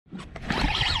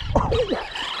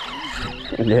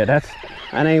Yeah, that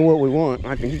ain't what we want.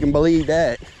 I think you can believe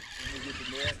that.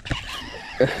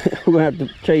 We're gonna have to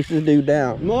chase this dude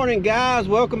down. Morning, guys.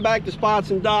 Welcome back to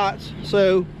Spots and Dots.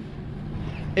 So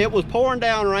it was pouring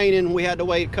down raining. We had to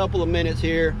wait a couple of minutes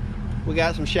here. We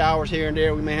got some showers here and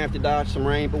there. We may have to dodge some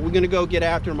rain, but we're gonna go get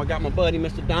after him. I got my buddy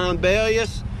Mr. Don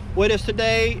Bellius with us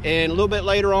today, and a little bit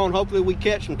later on, hopefully we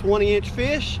catch some 20-inch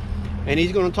fish, and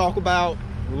he's gonna talk about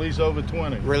Release Over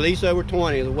 20. Release Over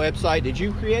 20, the website. Did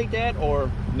you create that, or?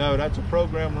 No, that's a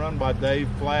program run by Dave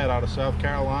Flatt out of South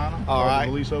Carolina. All right.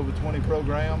 The Release Over 20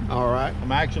 program. All right.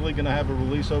 I'm actually going to have a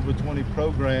Release Over 20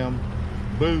 program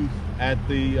booth at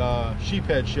the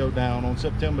Sheephead Showdown on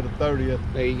September the 30th.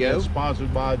 There you go. It's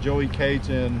sponsored by Joey Cates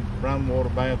and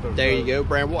Brownwater Banther. There you go,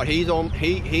 Brownwater. He's on.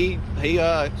 He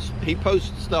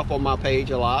posts stuff on my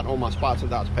page a lot, on my Spots and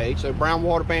Dots page. So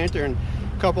Brownwater Banther and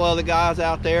a couple other guys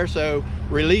out there. So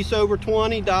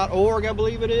releaseover20.org, I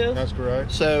believe it is. That's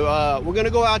correct. So we're gonna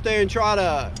go out there and try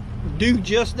to do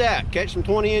just that, catch some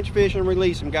 20-inch fish and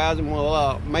release them, guys, and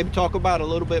we'll maybe talk about it a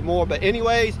little bit more. But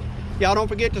anyways, y'all don't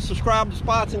forget to subscribe to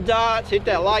Spots and Dots, hit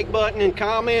that like button and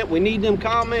comment. We need them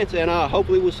comments, and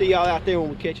hopefully we'll see y'all out there when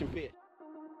we're catching fish.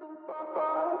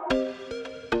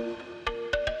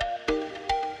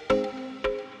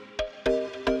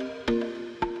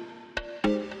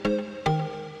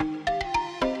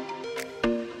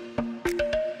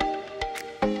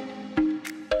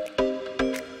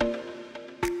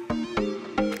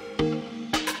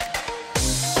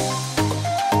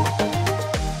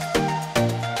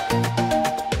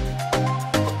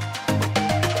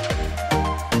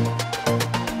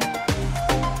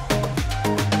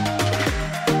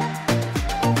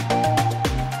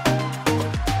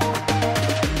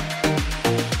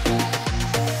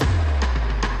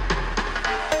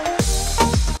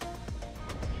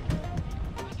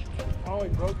 Oh, he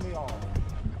broke me off.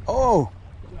 Oh!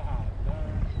 God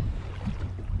darn.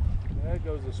 There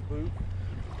goes a spook.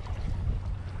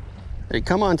 Did he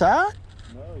come untied?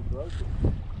 No, he broke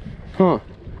it. Huh.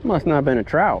 Must not have been a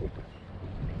trout.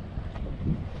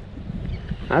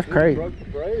 That's crazy. Broke the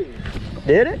braid.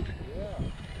 Did it? Yeah.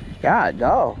 God,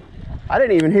 dog. I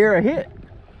didn't even hear a hit.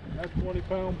 That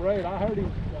 20-pound braid. I heard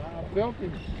him. I felt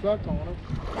him suck on it.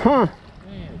 Huh.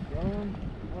 Man, John,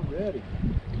 I'm ready.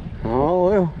 Oh,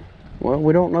 well. Well,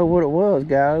 we don't know what it was,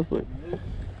 guys, but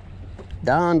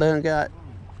Don done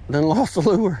lost the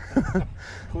lure.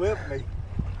 Clipped me.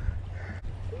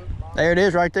 There it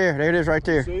is right there. There it is right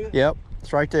there. See it? Yep,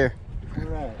 it's right there.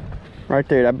 Where at? Right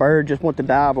there. That bird just went to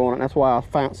dive on it. That's why I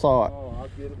saw it. Oh, I'll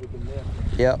get it with the net.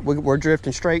 Yep, we're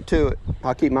drifting straight to it.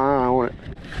 I'll keep my eye on it.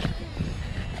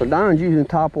 So Don's using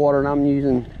top water and I'm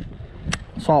using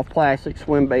soft plastic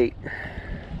swim bait.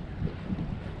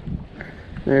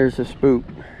 There's the spook.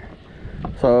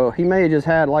 So he may have just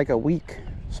had like a weak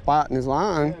spot in his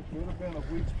line. Yeah, it could have been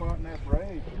a weak spot in that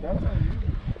braid. That's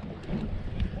unusual.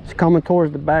 It's coming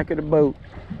towards the back of the boat.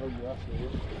 Oh, yeah, I see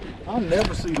it. I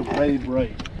never see the braid.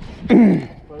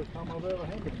 First time I've ever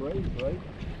had the braid.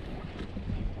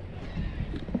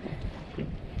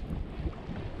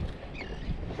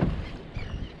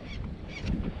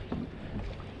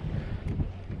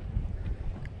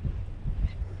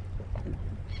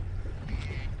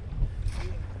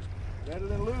 Better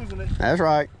than losing it. That's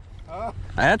right. Huh?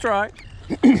 That's right.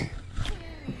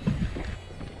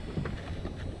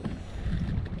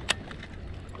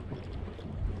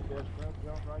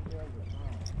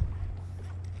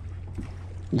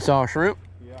 You saw a shrimp?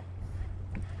 Yeah.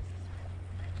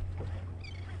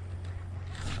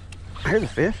 Here's a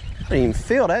fish. I didn't even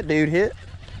feel that dude hit.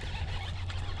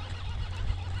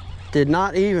 Did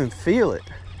not even feel it.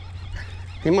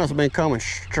 He must have been coming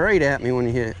straight at me when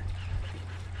he hit it.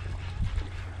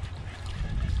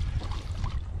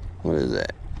 What is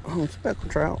that? Oh,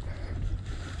 speckled trout.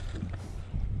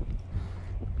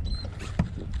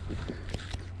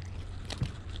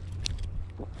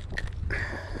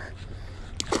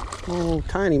 Oh,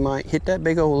 tiny might hit that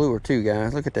big old lure too,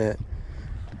 guys. Look at that.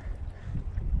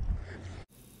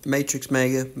 Matrix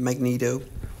Mega Magneto,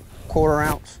 1/4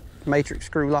 ounce Matrix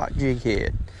screw lock jig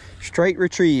head. Straight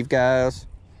retrieve, guys.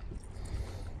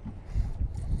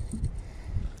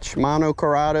 Shimano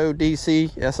Corrado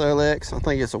DC SLX. I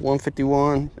think it's a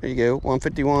 151. There you go,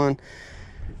 151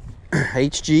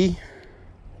 HG.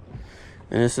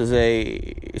 And this is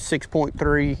a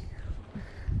 6.3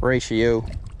 ratio.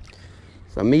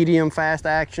 It's a medium fast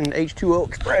action H2O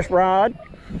express rod.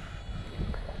 And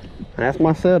that's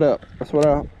my setup. That's what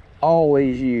I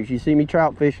always use. You see me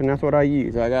trout fishing, that's what I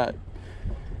use. I got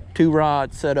 2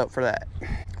 rods set up for that.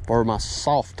 For my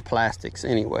soft plastics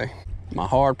anyway. My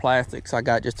hard plastics, I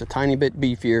got just a tiny bit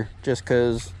beefier just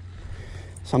because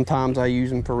Sometimes I use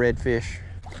them for redfish.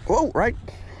 Whoa, right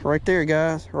there,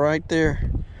 guys, right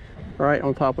there, right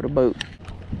on top of the boat.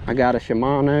 I got a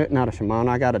Shimano,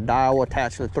 I got a dial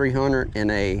attached to the 300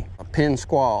 and a pin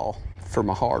squall for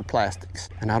my hard plastics.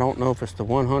 And I don't know if it's the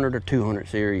 100 or 200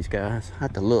 series, guys. I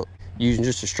have to look. Using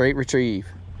just a straight retrieve.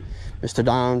 Mr.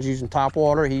 Don's using top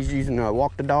water. He's using a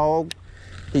walk the dog.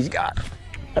 He's got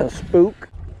a spook.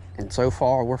 And so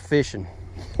far, we're fishing.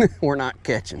 We're not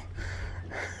catching.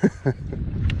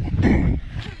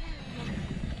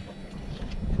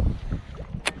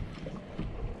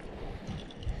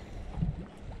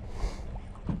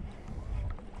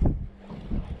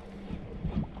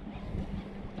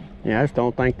 Yeah, I just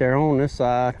don't think they're on this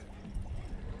side.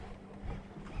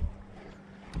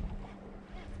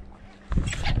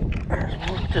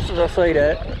 Just as I say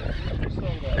that.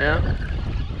 Yeah.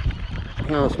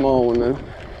 Not a small one though.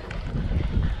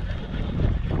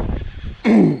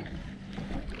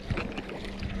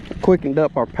 Quickened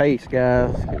up our pace,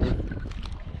 guys.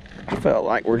 I felt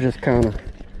like we're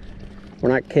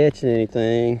not catching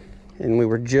anything, and we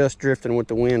were just drifting with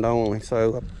the wind only.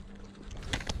 So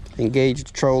I engaged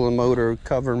the trolling motor,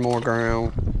 covering more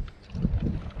ground.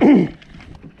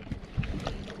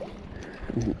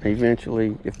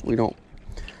 Eventually, if we don't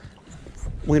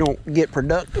get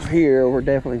productive here, we're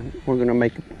gonna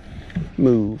make a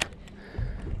move.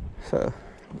 So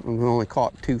we've only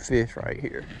caught 2 fish right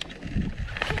here.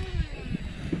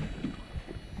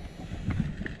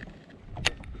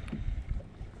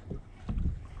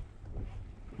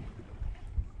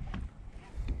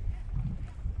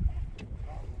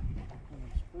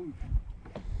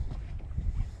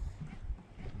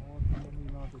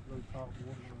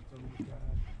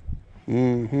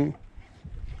 Mm-hmm.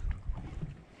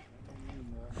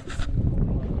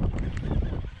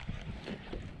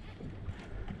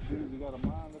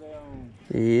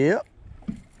 Yep.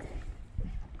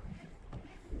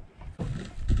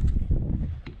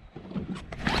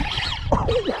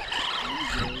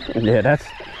 Yeah, that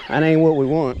ain't what we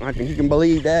want. I think you can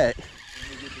believe that.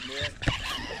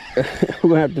 We're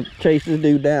gonna have to chase this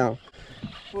dude down.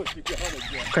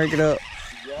 Crank it up.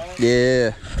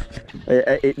 Yeah.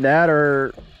 That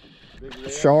or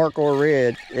shark or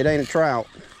red. It ain't a trout.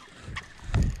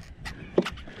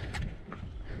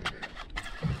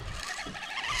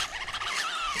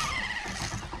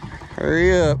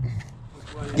 Hurry up.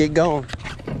 Get going.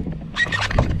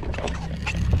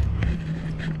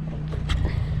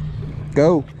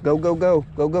 Go, go, go, go,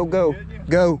 go, go, go,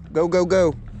 go, go, go,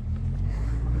 go.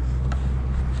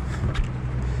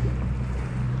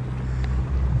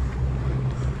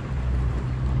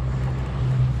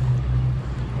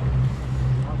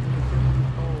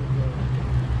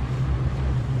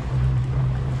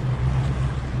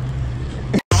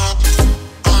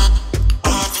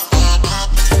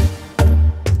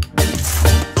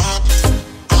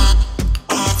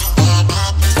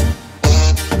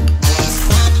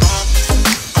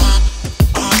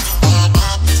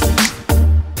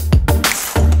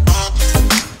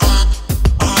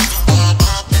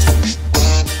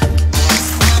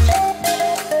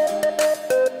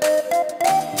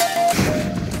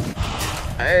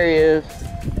 There he is.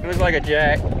 It looks like a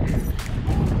jack.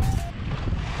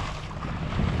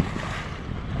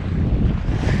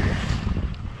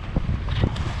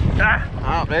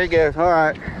 Ah, oh, there he goes. All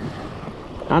right.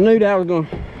 I knew that was going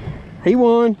to... He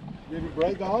won. Did he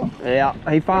break off? Yeah,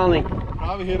 he finally...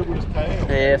 Probably hit it with his tail.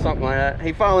 Yeah, something like that.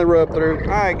 He finally rubbed through. All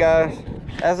right, guys.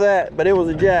 That's that. But it was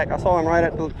a jack. I saw him right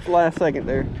at the last second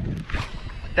there.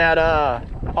 That,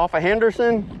 off of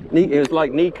Henderson, it was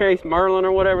like knee case Merlin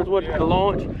or whatever is what the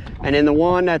launch. And then the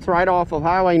one that's right off of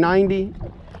Highway 90,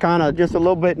 kind of just a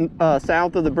little bit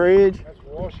south of the bridge. That's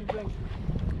Washington?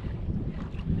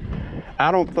 I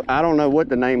don't know what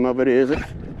the name of it is.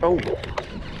 Oh.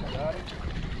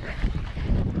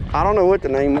 I don't know what the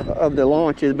name of the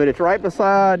launch is, but it's right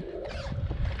beside,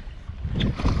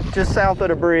 just south of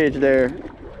the bridge there.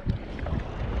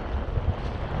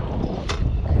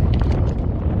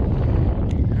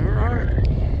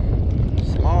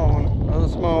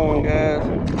 Small one, guys.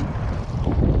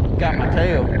 Got my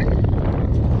tail.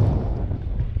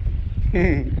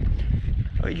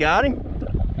 Oh, you got him?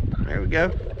 There we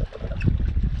go.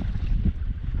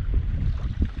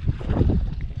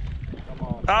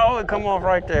 Oh, it come off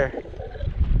right there.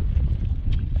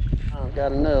 I've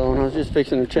got another one. I was just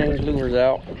fixing to change lures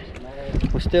out.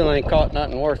 We still ain't caught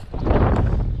nothing worth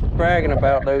bragging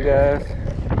about though, guys.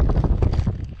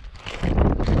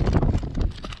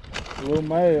 A little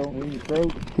male in your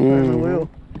throat. Will.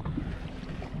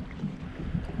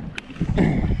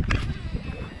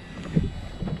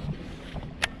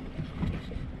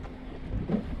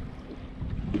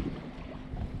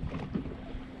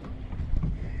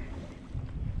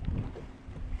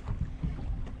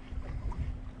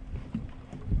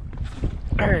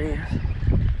 There it is.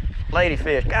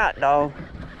 Ladyfish. God, dog.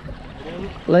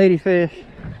 Ladyfish.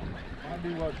 Might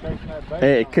be what's taking that bait.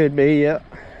 It could be, yep.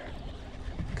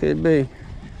 Could be.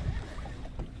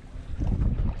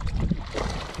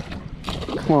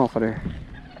 Come off of there.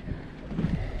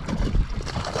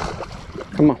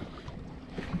 Come on.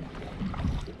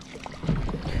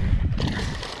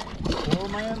 Poor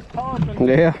man's caution.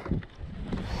 Yeah.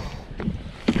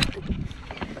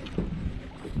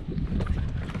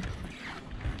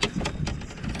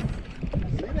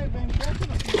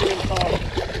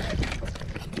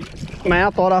 Man,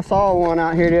 I thought I saw one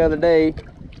out here the other day.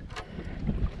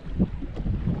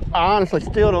 I honestly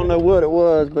still don't know what it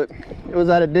was, but it was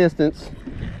at a distance.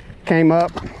 Came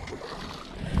up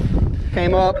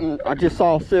and I just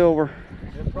saw silver.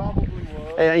 It probably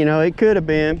was. Yeah, you know, it could have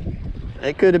been.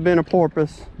 It could have been a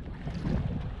porpoise.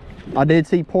 I did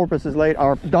see porpoises later,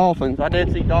 or dolphins. I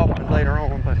did see dolphins later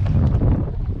on, but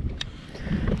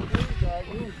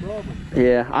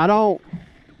yeah, I don't.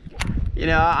 You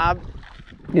know,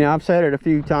 I've said it a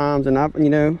few times, and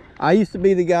I used to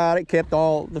be the guy that kept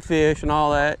all the fish and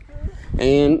all that,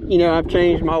 and I've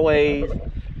changed my ways.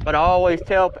 But I always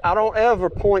tell, I don't ever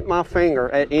point my finger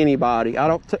at anybody. I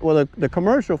don't. Well, the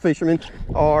commercial fishermen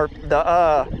or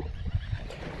the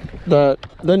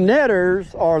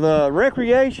netters or the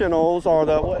recreationals or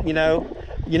the you know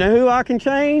who I can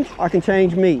change? I can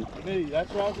change me. Me,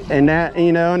 that's right. And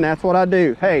and that's what I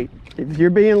do. Hey, if you're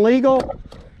being legal,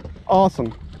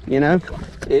 awesome.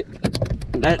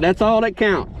 That's all that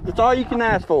counts. That's all you can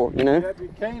ask for. You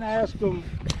can't ask them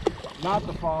not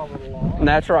to follow the law. And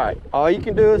that's right. All you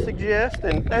can do is suggest,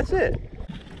 and that's it.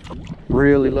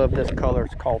 Really love this color.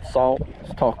 It's called Salt. I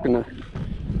was talking to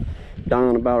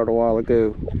Don about it a while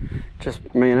ago.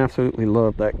 Just, man, absolutely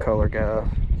love that color, guys.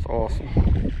 It's awesome.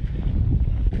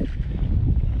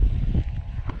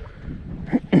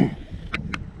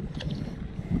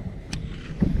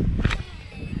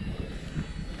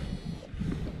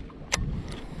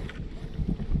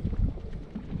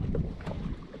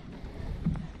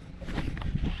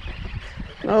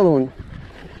 Another one.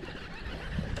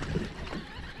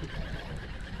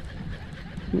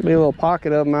 Be a little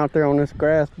pocket of them out there on this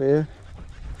grass bed.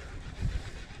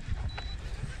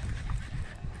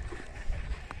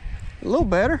 A little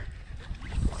better.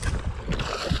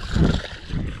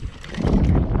 A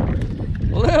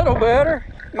little better.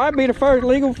 Might be the first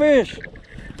legal fish.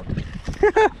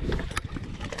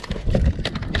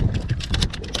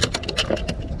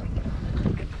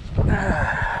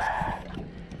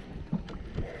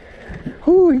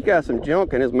 Whew, he got some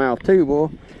junk in his mouth too, boy.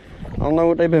 I don't know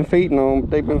what they've been feeding on, but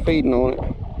they've been feeding on it.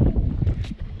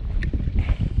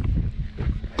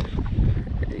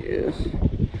 There he is.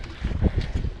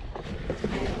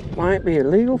 Might be a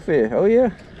legal fish. Oh yeah,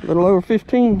 a little over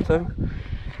 15, so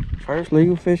first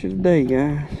legal fish of the day,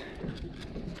 guys.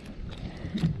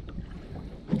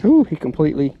 Ooh, he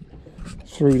completely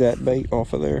threw that bait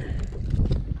off of there.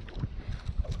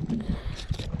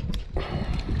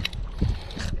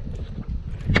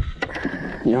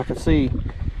 Y'all can see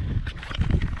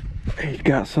he's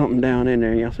got something down in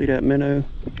there. Y'all see that minnow?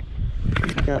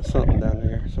 He's got something down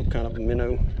there, some kind of a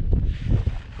minnow.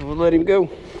 We'll let him go.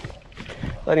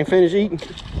 Let him finish eating.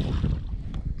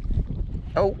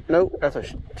 Oh, no, that's a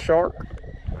shark.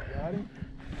 Got him?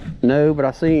 No, but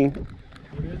I see him.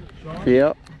 What is it, shark?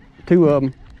 Yep, two of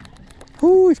them.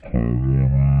 Whoo!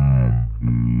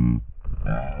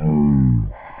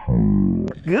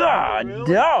 God,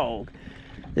 really? dog.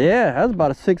 Yeah, that's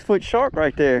about a 6-foot shark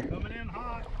right there. Coming in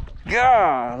hot.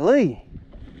 Golly.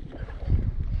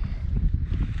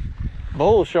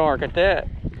 Bull shark at that.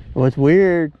 What's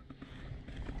weird,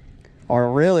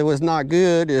 or really was not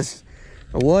good, is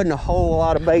there wasn't a whole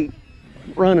lot of bait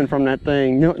running from that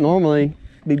thing. Normally,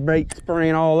 be bait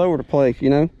spraying all over the place,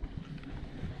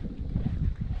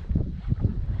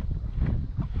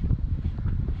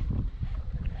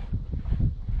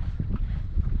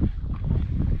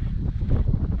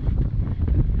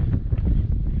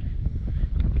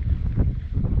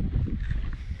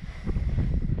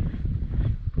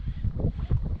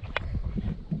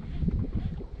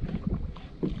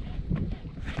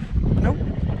 Nope.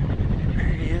 There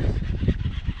he is.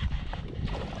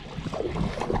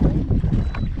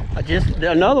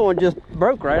 Another one just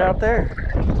broke right out there.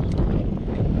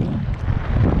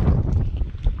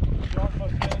 Shark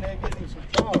must have been there getting some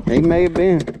trout. He may have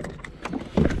been.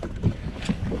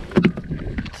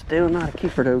 Still not a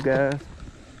keeper though, guys.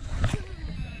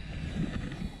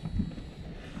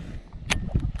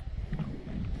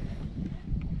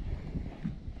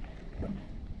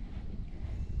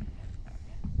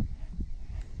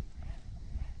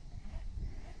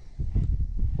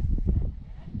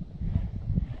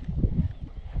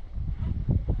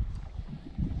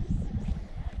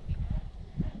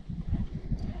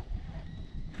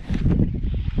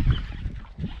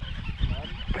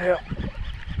 Yep.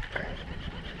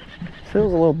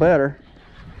 Feels a little better.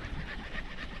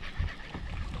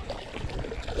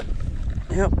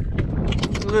 Yep.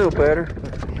 A little better.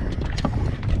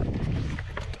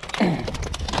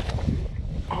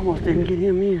 Almost didn't get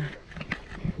him in.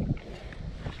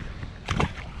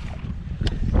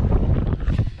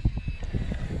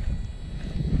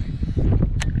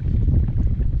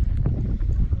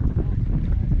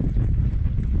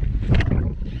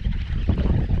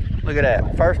 Look at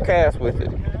that. First cast with it.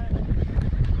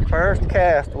 First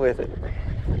cast with it.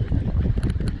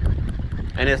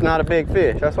 And it's not a big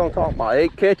fish. That's what I'm talking about.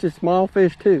 It catches small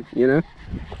fish too, you know?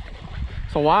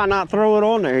 So why not throw it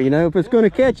on there, you know? If it's going to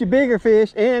catch a bigger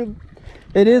fish, and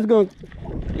it is going to,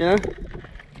 you know?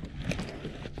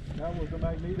 That was the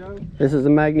Magneto? This is the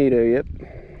Magneto, yep.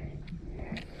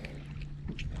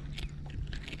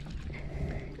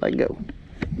 Let go.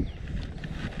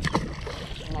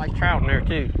 I like trout in there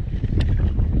too.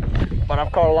 But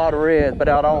I've caught a lot of reds, but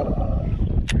I don't.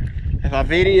 If I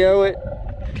video it,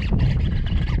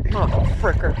 oh,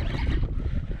 fricker.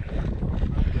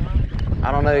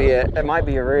 I don't know yet. It might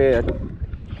be a red.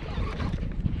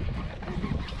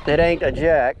 It ain't a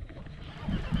jack.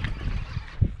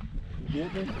 You getting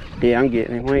him? Yeah, I'm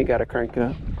getting him. We ain't got to crank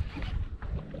up.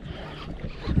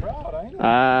 Trout, ain't it?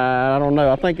 I don't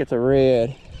know. I think it's a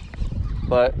red.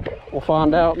 But we'll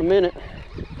find out in a minute.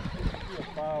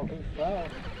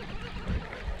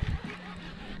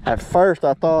 At first,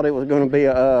 I thought it was going to be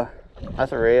a,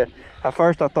 that's a red. At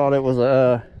first, I thought it was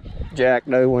a jack,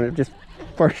 though, when it just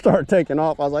first started taking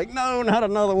off. I was like, no, not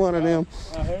another one of them.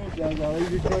 I heard that. I'll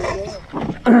leave you clear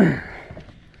up.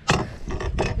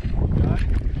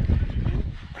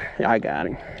 Yeah, I got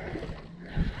him.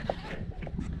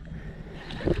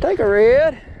 Take a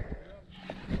red.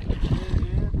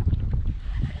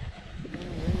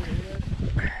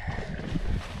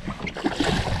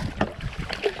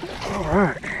 All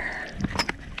right.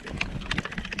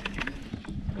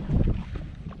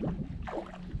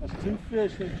 That's two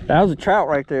fish. That was a trout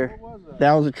right there. What was that?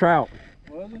 That was a trout.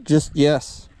 Was it? Just,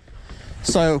 yes.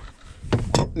 So,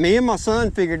 me and my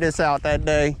son figured this out that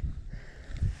day.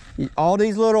 All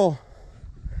these little,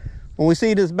 when we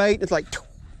see this bait, it's like,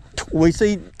 we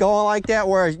see going like that,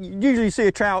 whereas you usually see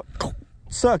a trout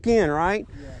suck in, right?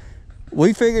 Yeah.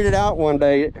 We figured it out one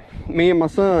day, me and my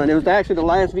son. It was actually the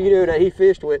last video that he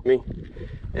fished with me,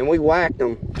 and we whacked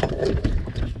him.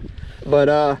 But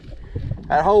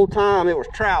that whole time it was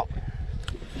trout.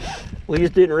 We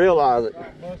just didn't realize it.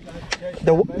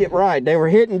 Right, they were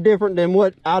hitting different than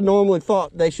what I normally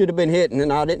thought they should have been hitting,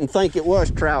 and I didn't think it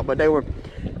was trout, but it was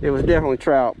definitely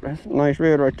trout. That's a nice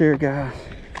red right there, guys.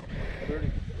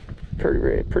 Pretty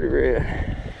red, pretty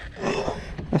red.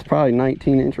 That's probably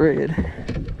 19-inch red.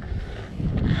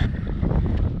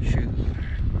 Shoot,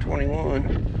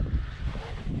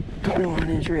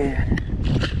 21-inch red.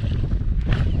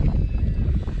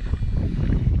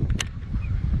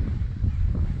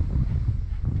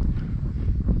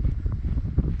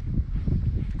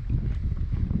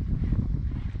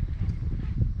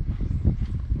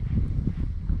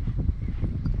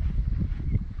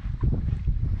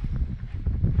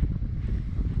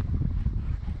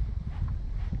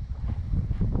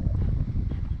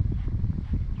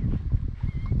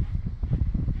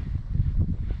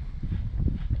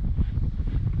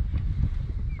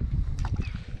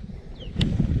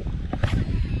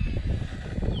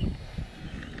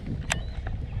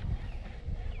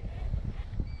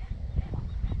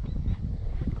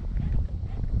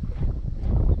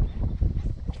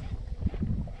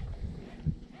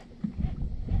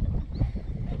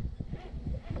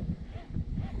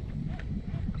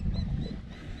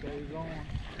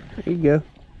 There you go.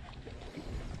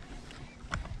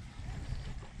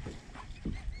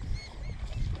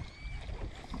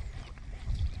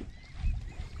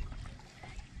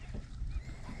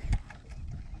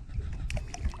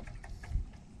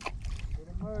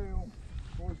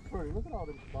 Look at all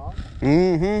these spots.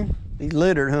 Mm-hmm. He's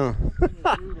littered, huh?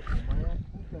 Beautiful, man.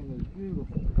 This thing is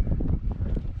beautiful.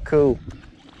 Cool.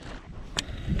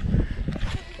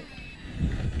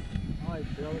 Nice,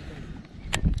 Pelican.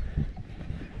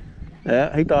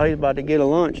 Yeah, he thought he was about to get a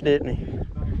lunch, didn't he?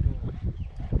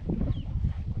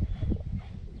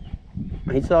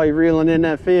 He saw you reeling in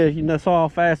that fish. You know, saw how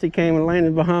fast he came and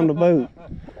landed behind the boat. He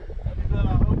said,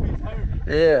 I hope he's hurt.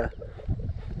 Yeah.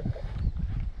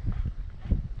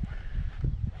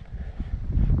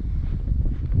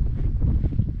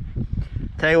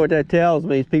 Tell you what that tells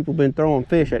me is people been throwing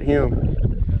fish at him. They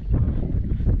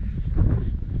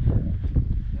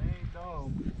ain't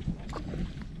dumb.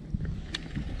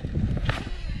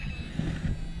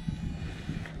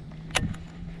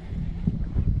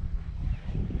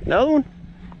 Another one?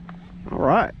 All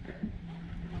right.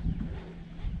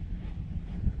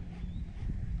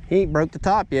 He ain't broke the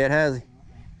top yet, has he?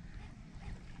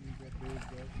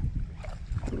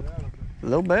 A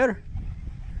little better.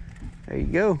 There you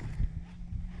go.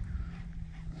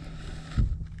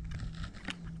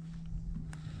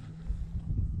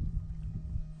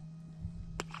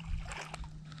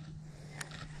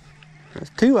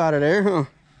 That's 2 out of there, huh? Yeah,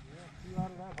 2 out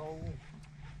of that hole.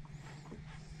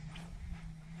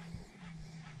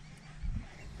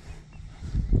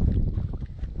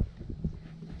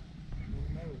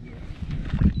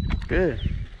 Good.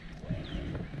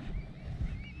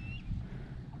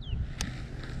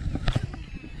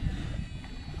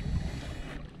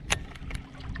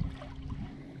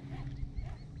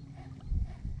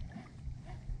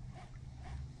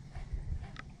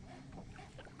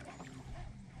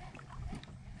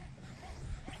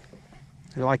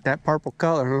 You like that purple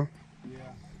color, huh?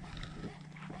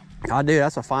 Yeah. I do.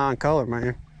 That's a fine color,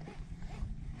 man.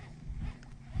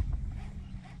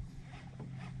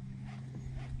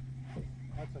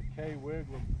 That's a K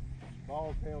Wiggler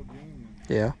ball-tailed union.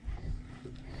 Yeah.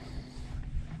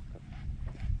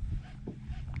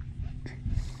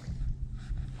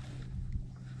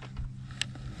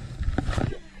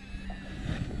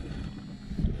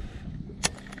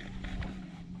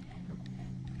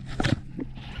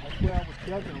 That's where I was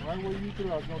checking, right where you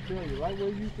threw. I was going to tell you, right where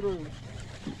you threw is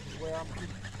where I'm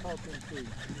talking to.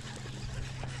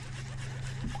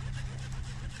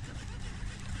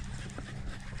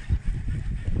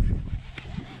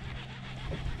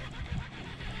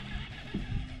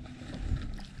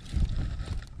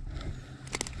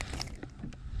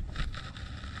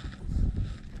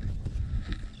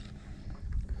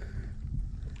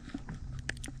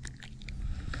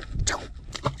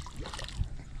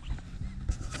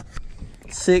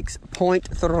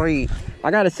 .3. I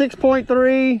got a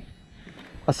 6.3,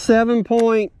 a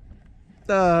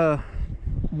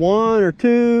 7.1 or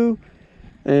 2,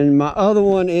 and my other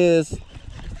one is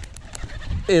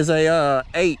a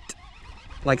 8.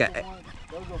 Like a.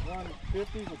 Those are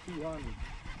 150s or 200s?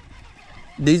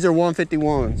 These are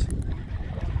 151s.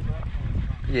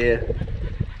 Yeah.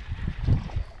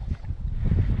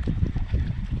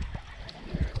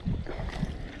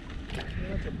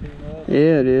 That's a peanut.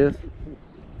 Yeah, it is.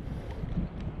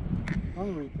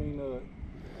 Hungry peanut.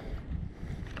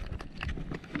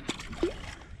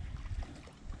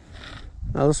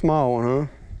 Another small one, huh?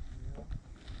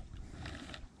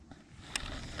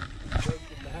 Take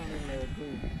it down in there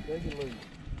too. Take it loose.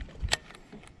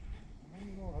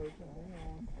 Ain't gonna hurt you. Hang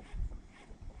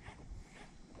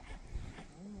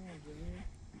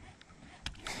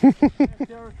on. That's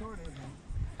territory, isn't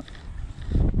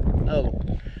it? Oh.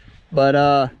 But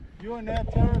You're in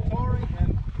that territory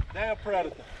and they're a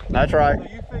predator. that's right. So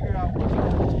you figure out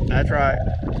what's That's right.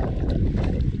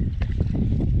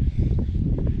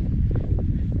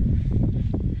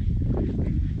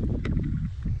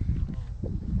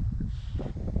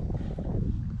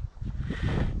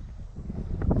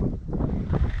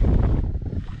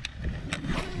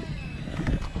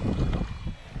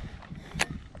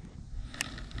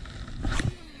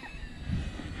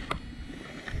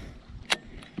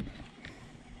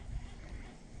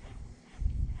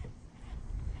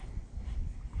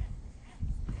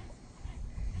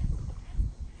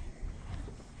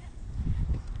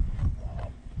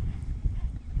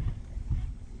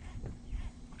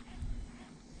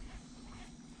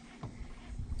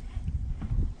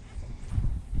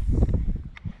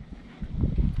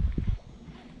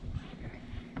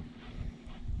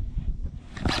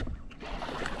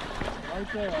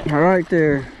 right there. Right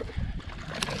there.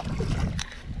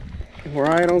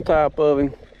 Right on top of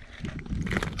him.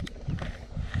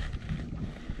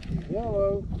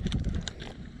 Yellow.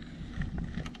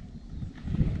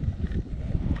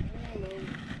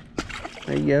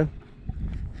 There you go.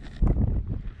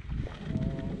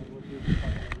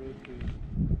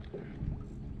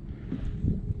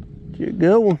 It's a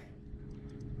good one.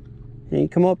 He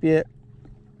ain't come up yet.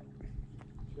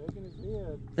 Shaking his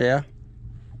head. Yeah.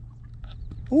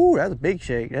 Ooh, that's a big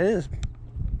shake. That is.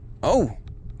 Oh,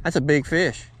 that's a big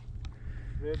fish.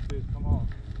 Redfish, come on.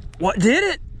 What did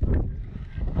it?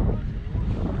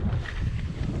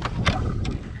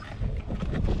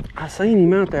 I seen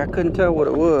him out there. I couldn't tell what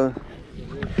it was.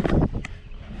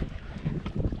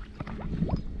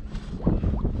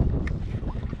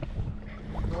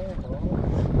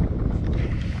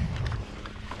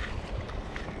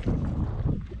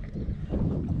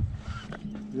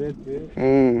 Redfish.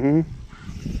 Mm-hmm.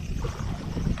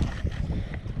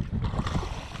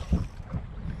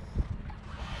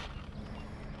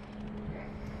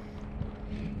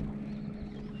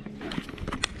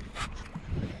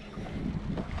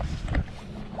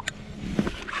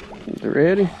 You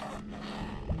ready?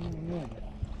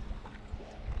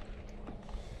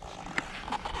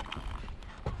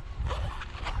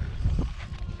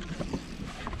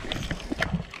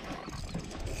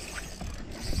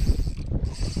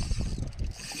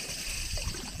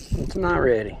 It's not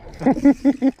ready.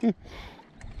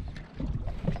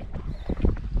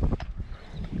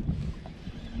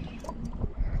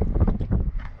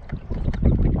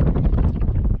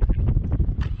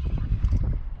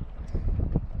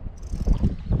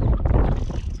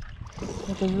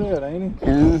 That's red, ain't it?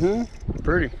 Mm-hmm.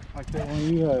 Pretty. Like that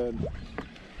one you had.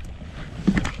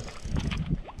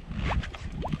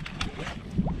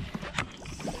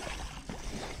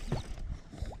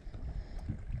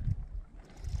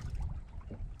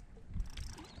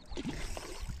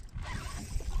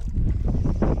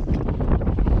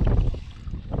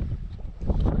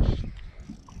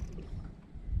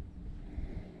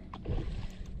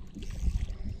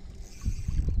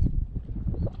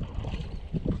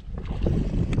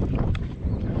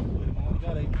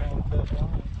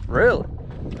 Really?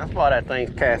 That's why that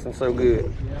thing's casting so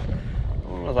good. Yeah.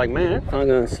 I was like, man, that thing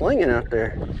is slinging out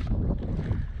there.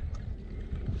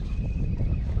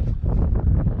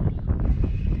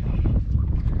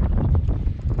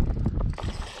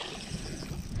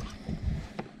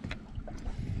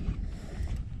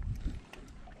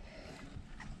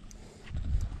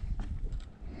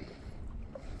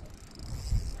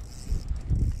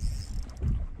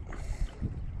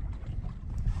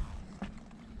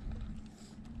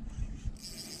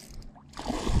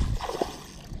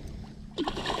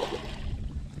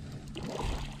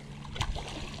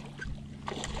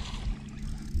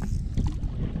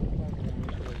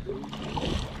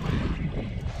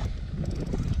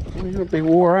 He's gonna be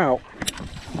wore out.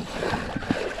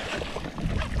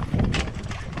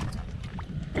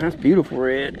 That's beautiful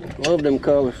red. Love them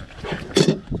colors.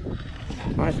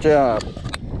 Nice job.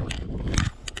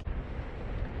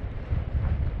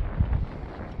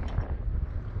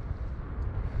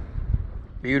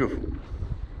 Beautiful.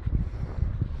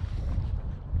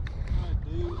 Alright,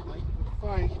 dude. Thank you for the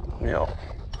fight. Yeah.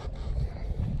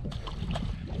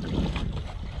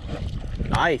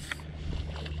 Nice.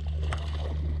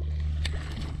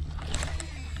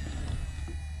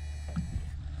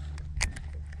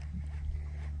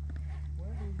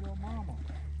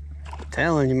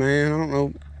 Telling you, man, I don't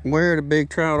know where the big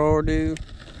trout are, dude.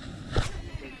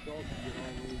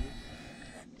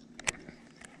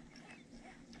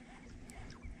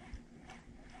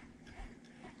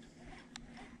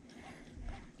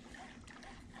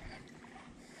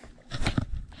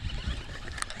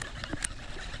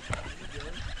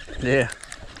 Yeah.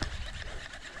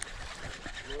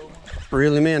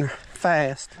 Reel him in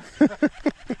fast.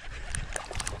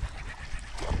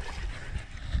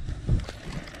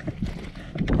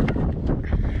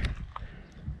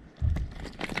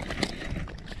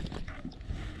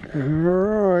 All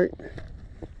right,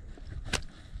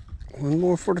 one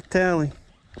more for the tally.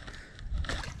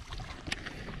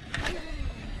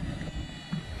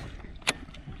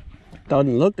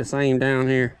 Doesn't look the same down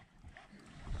here.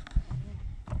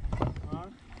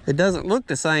 It doesn't look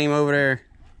the same over there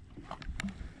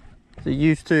as it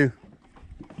used to.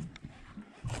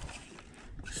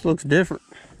 Just looks different.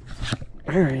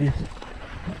 There he is.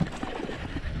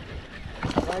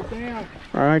 Right there.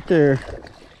 Right there.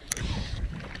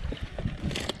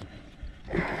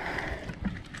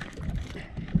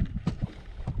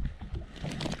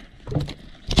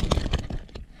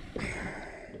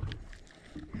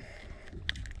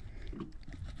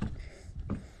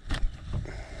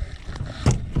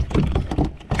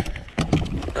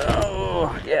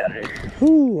 Yeah,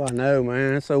 ooh, I know,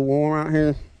 man. It's so warm out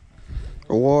here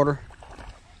for water.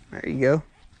 There you go.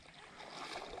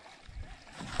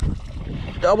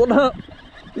 Doubled up.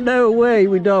 No way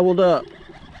we doubled up.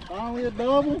 Finally a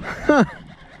double?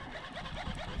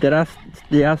 Did I?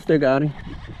 Yeah, I still got him.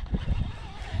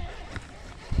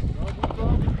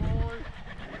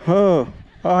 Oh,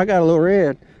 I got a little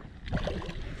red.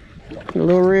 A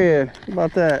little red. How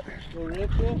about that? Little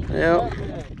redfish? Yep.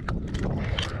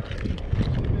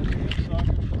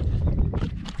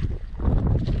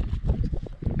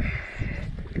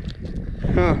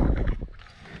 Huh.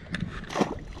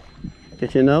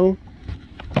 Did you know?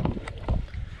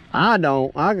 I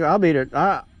don't. I'll be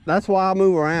there. That's why I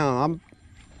move around.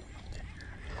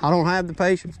 I don't have the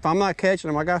patience. If I'm not catching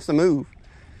them, I got to move.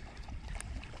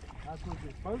 That's what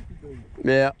you're supposed to do.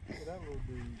 Yeah. That little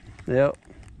dude. Yep.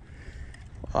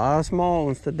 A lot of small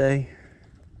ones today.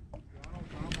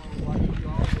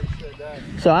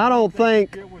 So I don't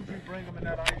think.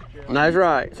 That's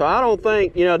right. So I don't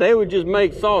think, you know, they would just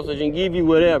make sausage and give you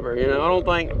whatever. You know, I don't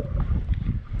think.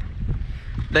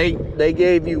 They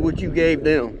gave you what you gave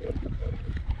them.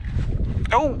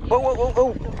 Oh, oh, oh,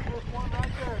 oh, oh.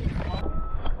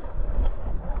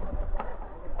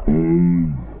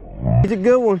 He's a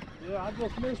good one. Yeah, I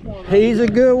just missed one. He's a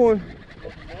good one.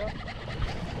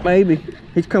 Maybe.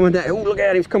 He's coming down. Oh, look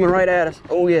at him. He's coming right at us.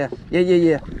 Oh, yeah. Yeah, yeah,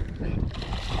 yeah.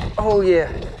 Oh,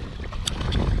 yeah.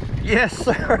 Yes,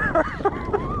 sir.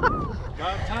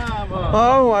 Got time.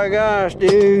 Oh, my gosh,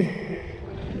 dude.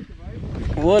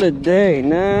 What a day.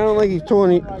 Nah, I don't think he's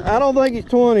 20. I don't think he's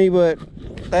 20, but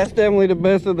that's definitely the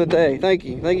best of the day. Thank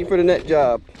you. Thank you for the net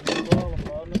job.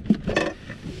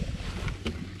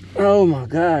 Oh my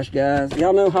gosh, guys.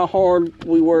 Y'all know how hard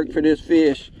we worked for this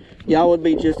fish. Y'all would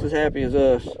be just as happy as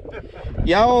us.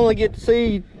 Y'all only get to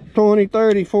see 20,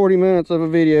 30, 40 minutes of a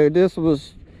video. This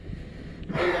was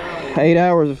 8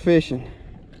 hours of fishing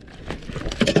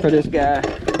for this guy.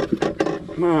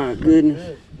 My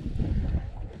goodness.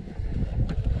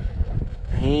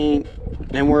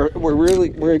 And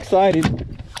we're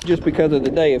excited just because of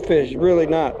the day of fish. It's really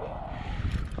not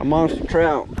a monster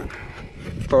trout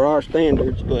for our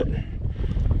standards, but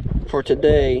for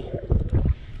today,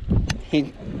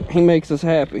 he makes us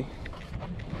happy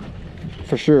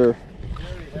for sure.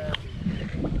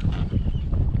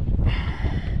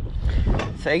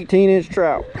 It's an 18-inch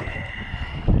trout.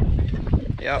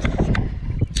 Yep.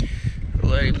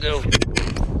 Let him go.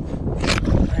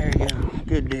 There you go.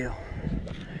 Good deal.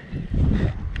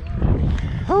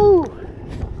 Oh,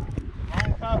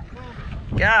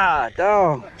 God,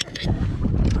 dog.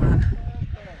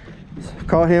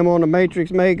 Caught him on the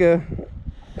Matrix Mega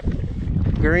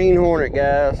green hornet,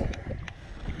 guys.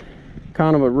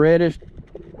 Kind of a reddish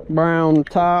brown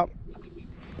top,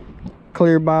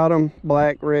 clear bottom,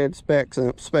 black red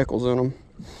speckles in them.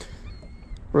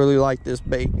 Really like this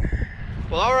bait.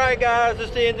 Well, all right, guys,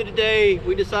 that's the end of the day.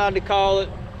 We decided to call it.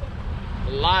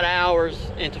 A lot of hours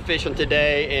into fishing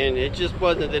today, and it just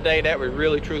wasn't the day that we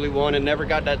really truly wanted. Never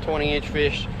got that 20-inch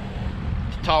fish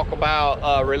to talk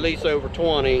about. Release over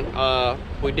 20.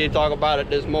 We did talk about it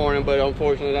this morning, but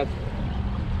unfortunately that's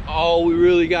all we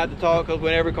really got to talk, because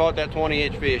we never caught that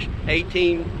 20-inch fish.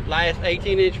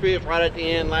 18-inch fish right at the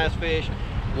end, last fish.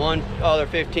 One other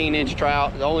 15-inch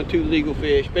trout, the only 2 legal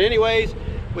fish. But anyways,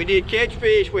 we did catch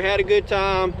fish. We had a good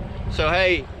time. So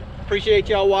hey, appreciate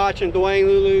y'all watching. Dwayne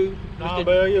Lulu,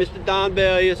 Mr. Don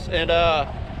Bellius, and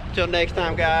until next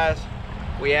time, guys,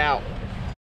 we out.